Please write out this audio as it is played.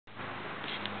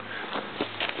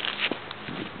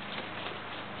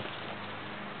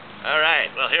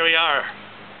here we are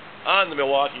on the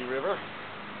Milwaukee River,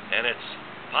 and it's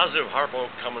Positive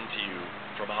Harpo coming to you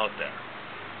from out there.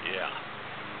 Yeah.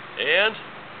 And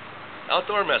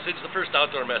outdoor message, the first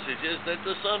outdoor message is that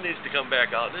the sun needs to come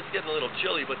back out. It's getting a little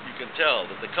chilly, but you can tell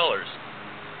that the colors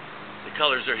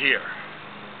are here.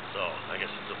 So I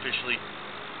guess it's officially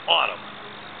autumn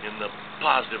in the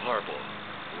Positive Harpo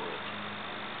world.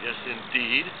 Yes,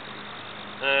 indeed.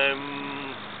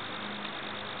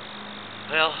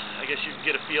 Well, I guess you can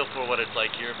get a feel for what it's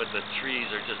like here, but the trees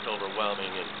are just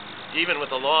overwhelming, and even with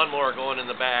the lawnmower going in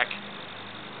the back,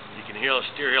 you can still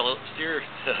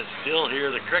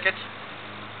hear the crickets.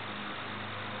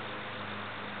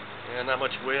 And not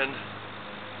much wind.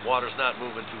 Water's not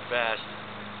moving too fast,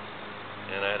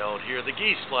 and I don't hear the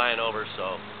geese flying over,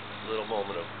 so a little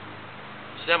moment of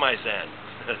semi-zen.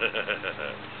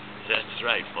 That's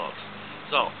right, folks.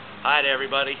 So, hi to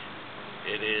everybody.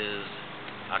 It is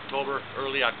October,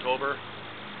 early October,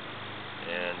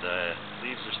 and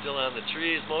leaves are still on the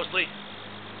trees mostly,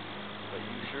 but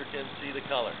you sure can see the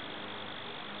color.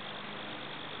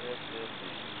 Yes, indeed.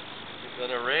 Is it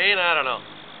going to rain? I don't know.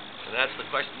 And that's the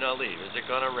question I'll leave. Is it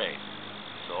going to rain?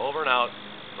 So over and out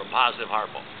from Positive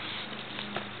Harpo.